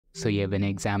So you have an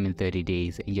exam in 30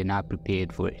 days and you're not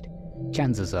prepared for it.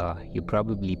 Chances are you're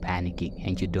probably panicking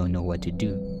and you don't know what to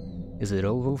do. Is it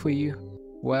over for you?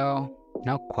 Well,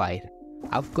 not quite.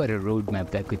 I've got a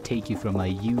roadmap that could take you from a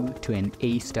U to an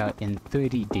A star in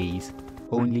 30 days,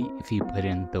 only if you put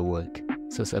in the work.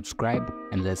 So subscribe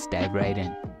and let's dive right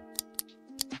in.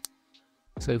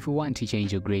 So if we want to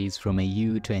change your grades from a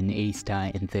U to an A star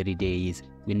in 30 days,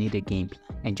 we need a game plan.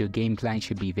 And your game plan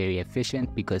should be very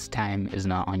efficient because time is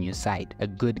not on your side. A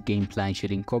good game plan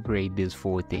should incorporate these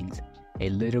 4 things. A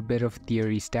little bit of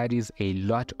theory studies, a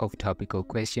lot of topical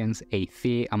questions, a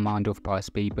fair amount of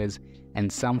past papers,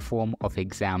 and some form of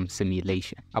exam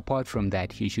simulation. Apart from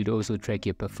that, you should also track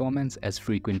your performance as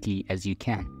frequently as you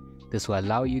can. This will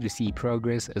allow you to see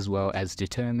progress as well as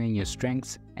determine your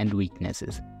strengths and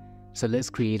weaknesses. So let's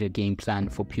create a game plan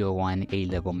for Pure 1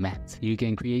 A-level maths. You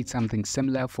can create something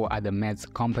similar for other maths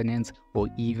components or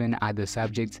even other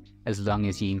subjects as long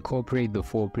as you incorporate the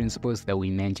 4 principles that we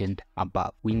mentioned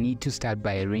above. We need to start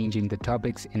by arranging the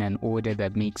topics in an order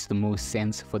that makes the most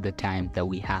sense for the time that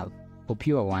we have. For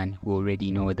Pure 1, we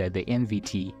already know that the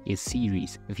MVT is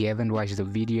series. If you haven't watched the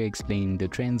video explaining the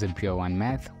trends in Pure 1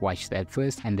 math, watch that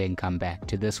first and then come back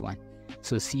to this one.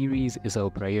 So series is our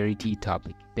priority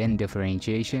topic, then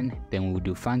differentiation, then we'll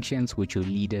do functions which will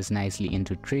lead us nicely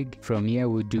into trig. From here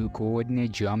we'll do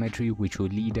coordinate geometry which will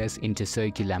lead us into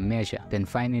circular measure. Then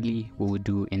finally we will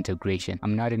do integration.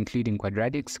 I'm not including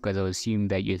quadratics because I assume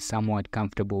that you're somewhat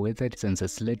comfortable with it since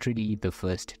it's literally the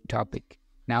first topic.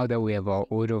 Now that we have our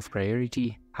order of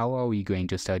priority, how are we going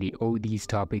to study all these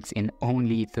topics in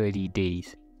only 30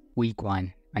 days? Week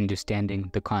 1, understanding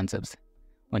the concepts.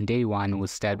 On day 1, we'll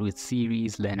start with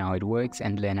series, learn how it works,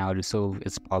 and learn how to solve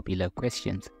its popular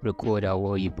questions. Record how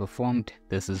well you performed.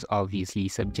 This is obviously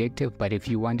subjective, but if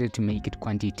you wanted to make it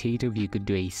quantitative, you could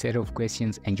do a set of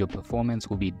questions and your performance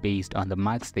will be based on the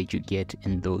marks that you get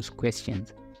in those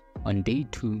questions. On day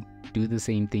 2, do the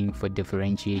same thing for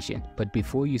differentiation. But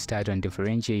before you start on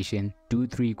differentiation, do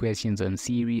 3 questions on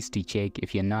series to check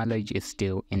if your knowledge is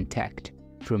still intact.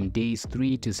 From days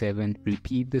 3 to 7,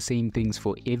 repeat the same things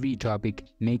for every topic,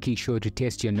 making sure to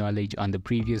test your knowledge on the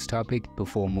previous topic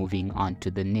before moving on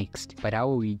to the next. But how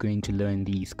are we going to learn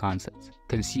these concepts?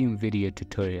 Consume video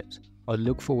tutorials, or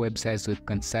look for websites with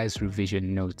concise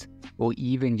revision notes, or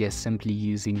even just simply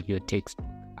using your textbook.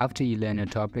 After you learn a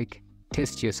topic,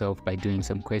 test yourself by doing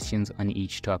some questions on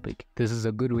each topic. This is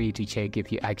a good way to check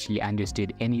if you actually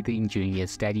understood anything during your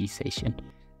study session.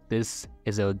 This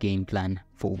is our game plan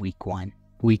for week 1.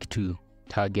 Week 2,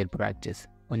 target practice.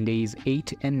 On days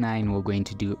 8 and 9, we're going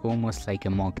to do almost like a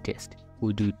mock test.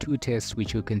 We'll do 2 tests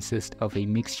which will consist of a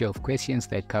mixture of questions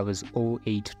that covers all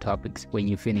 8 topics. When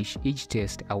you finish each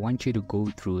test, I want you to go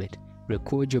through it.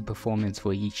 Record your performance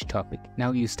for each topic.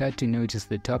 Now you start to notice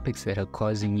the topics that are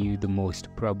causing you the most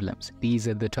problems. These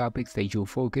are the topics that you'll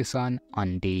focus on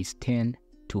days 10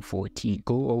 to 14.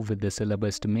 Go over the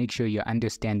syllabus to make sure your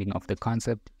understanding of the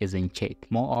concept is in check.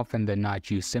 More often than not,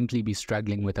 you simply be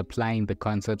struggling with applying the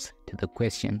concepts to the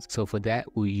questions. So for that,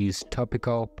 we'll use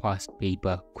topical past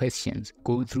paper questions.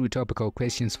 Go through topical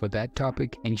questions for that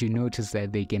topic and you notice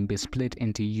that they can be split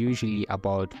into usually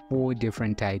about 4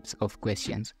 different types of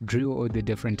questions. Drill all the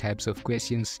different types of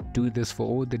questions. Do this for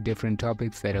all the different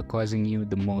topics that are causing you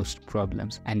the most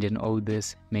problems. And in all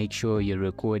this, make sure you're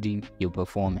recording your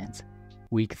performance.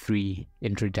 Week 3,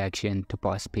 Introduction to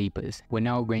Past Papers. We're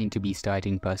now going to be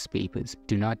starting past papers.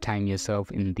 Do not time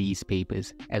yourself in these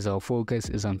papers, as our focus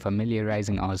is on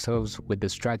familiarizing ourselves with the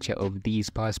structure of these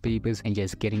past papers and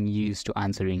just getting used to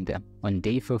answering them. On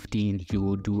day 15, you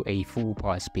will do a full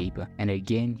past paper, and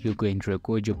again, you're going to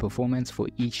record your performance for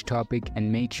each topic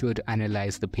and make sure to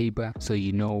analyze the paper so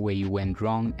you know where you went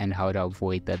wrong and how to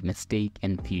avoid that mistake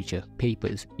in future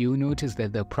papers. You'll notice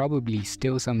that there are probably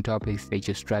still some topics that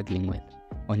you're struggling with.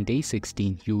 On day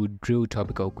 16, you would drill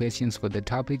topical questions for the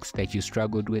topics that you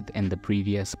struggled with in the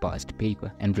previous past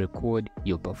paper and record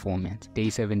your performance. Day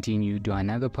 17, you do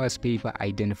another past paper,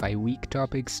 identify weak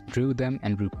topics, drill them,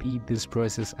 and repeat this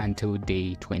process until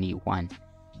day 21.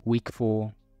 Week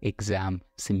 4, exam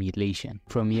simulation.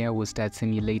 From here, we'll start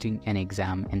simulating an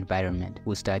exam environment.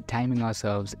 We'll start timing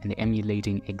ourselves and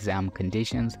emulating exam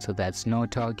conditions, so that's no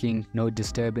talking, no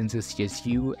disturbances, just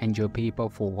you and your paper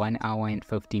for 1 hour and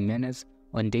 50 minutes.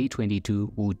 On day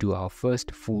 22, we'll do our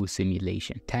first full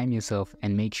simulation. Time yourself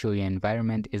and make sure your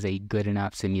environment is a good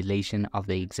enough simulation of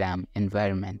the exam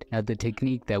environment. Now, the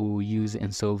technique that we'll use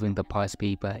in solving the past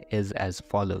paper is as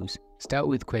follows. Start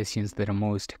with questions that are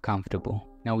most comfortable.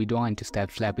 Now, we don't want to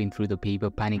start flapping through the paper,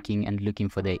 panicking and looking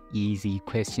for the easy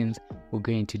questions. We're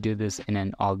going to do this in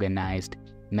an organized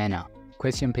manner.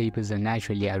 Question papers are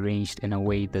naturally arranged in a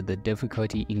way that the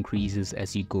difficulty increases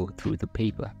as you go through the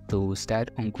paper. So we'll start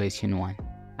on question 1.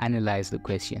 Analyze the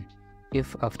question.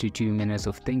 If after 2 minutes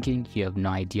of thinking you have no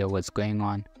idea what's going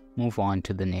on, move on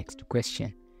to the next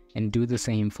question. And do the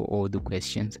same for all the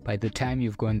questions. By the time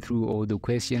you've gone through all the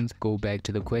questions, go back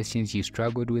to the questions you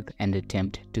struggled with and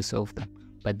attempt to solve them.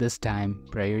 But this time,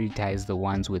 prioritize the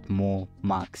ones with more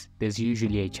marks. There's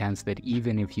usually a chance that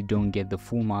even if you don't get the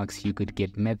full marks, you could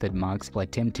get method marks for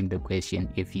attempting the question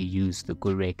if you use the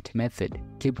correct method.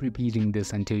 Keep repeating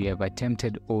this until you have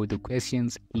attempted all the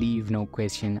questions. Leave no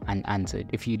question unanswered.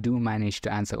 If you do manage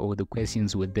to answer all the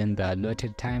questions within the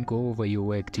allotted time, go over your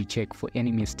work to check for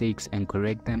any mistakes and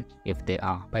correct them if there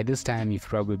are. By this time, you've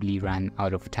probably run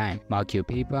out of time. Mark your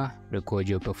paper, record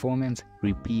your performance,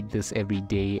 repeat this every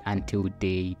day until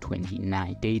day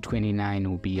 29. Day 29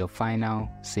 will be your final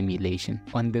simulation.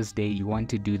 On this day, you want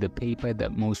to do the paper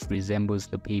that most resembles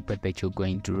the paper that you're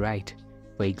going to write.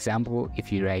 For example,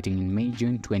 if you're writing in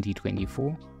May-June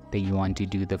 2024, then you want to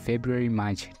do the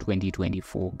February-March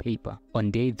 2024 paper.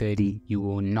 On day 30, you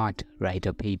will not write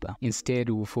a paper. Instead,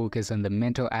 we'll focus on the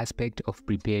mental aspect of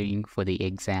preparing for the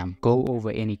exam. Go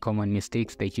over any common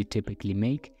mistakes that you typically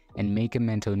make and make a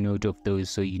mental note of those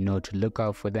so you know to look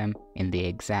out for them in the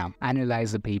exam.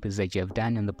 Analyze the papers that you have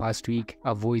done in the past week.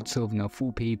 Avoid solving a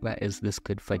full paper as this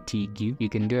could fatigue you. You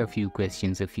can do a few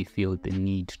questions if you feel the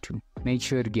need to. Make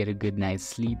sure to get a good night's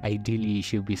sleep. Ideally, you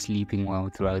should be sleeping well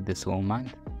throughout this whole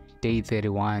month. Day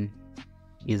 31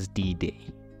 is D-Day.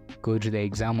 Go to the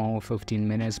exam hall 15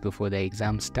 minutes before the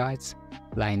exam starts.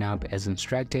 Line up as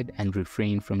instructed and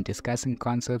refrain from discussing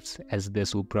concepts as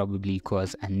this will probably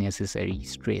cause unnecessary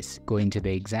stress. Go into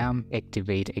the exam,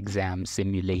 activate exam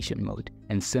simulation mode,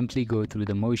 and simply go through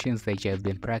the motions that you have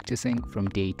been practicing from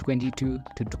day 22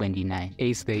 to 29.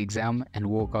 Ace the exam and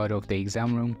walk out of the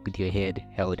exam room with your head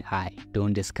held high.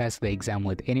 Don't discuss the exam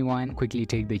with anyone. Quickly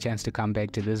take the chance to come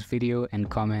back to this video and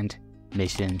comment,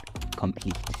 "Mission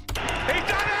complete."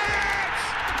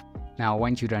 Now I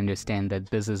want you to understand that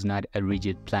this is not a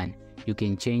rigid plan. You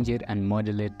can change it and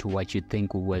model it to what you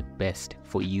think will work best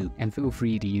for you. And feel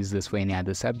free to use this for any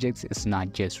other subjects. It's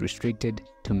not just restricted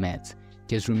to maths.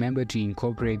 Just remember to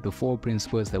incorporate the 4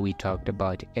 principles that we talked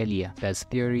about earlier. That's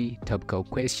theory, topical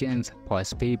questions,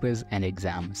 past papers, and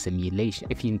exam simulation.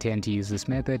 If you intend to use this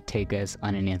method, tag us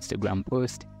on an Instagram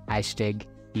post,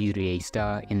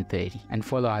 #URAStar in30, and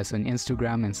follow us on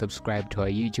Instagram and subscribe to our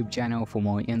YouTube channel for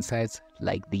more insights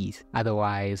like these.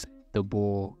 Otherwise, the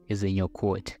ball is in your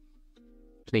court.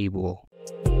 Play ball.